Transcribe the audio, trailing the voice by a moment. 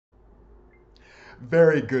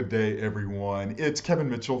Very good day, everyone. It's Kevin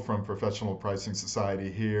Mitchell from Professional Pricing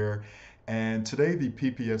Society here. And today, the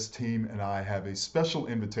PPS team and I have a special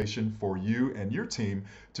invitation for you and your team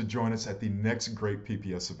to join us at the next great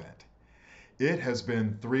PPS event. It has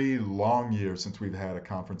been 3 long years since we've had a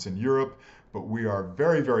conference in Europe, but we are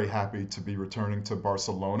very, very happy to be returning to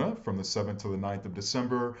Barcelona from the 7th to the 9th of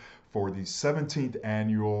December for the 17th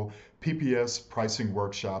annual PPS Pricing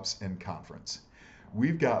Workshops and Conference.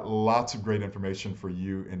 We've got lots of great information for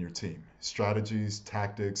you and your team. Strategies,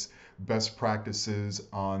 tactics, best practices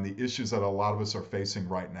on the issues that a lot of us are facing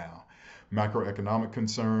right now. Macroeconomic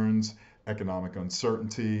concerns, economic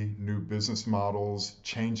uncertainty, new business models,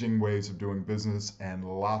 changing ways of doing business, and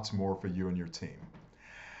lots more for you and your team.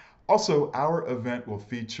 Also, our event will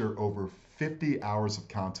feature over 50 hours of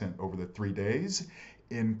content over the 3 days,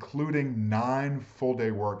 including 9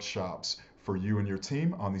 full-day workshops for you and your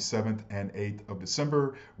team on the 7th and 8th of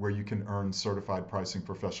December, where you can earn certified pricing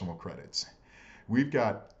professional credits. We've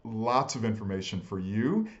got lots of information for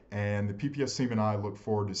you, and the PPS team and I look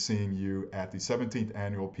forward to seeing you at the 17th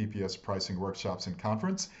annual PPS Pricing Workshops and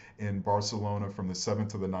Conference in Barcelona from the 7th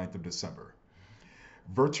to the 9th of December.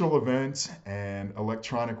 Virtual events and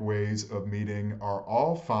electronic ways of meeting are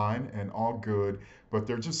all fine and all good, but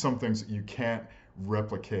there are just some things that you can't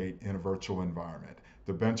replicate in a virtual environment.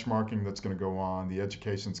 The benchmarking that's going to go on, the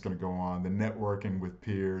education that's going to go on, the networking with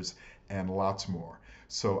peers, and lots more.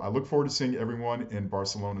 So I look forward to seeing everyone in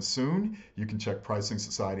Barcelona soon. You can check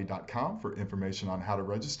pricingsociety.com for information on how to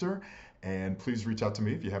register, and please reach out to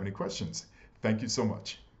me if you have any questions. Thank you so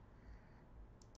much.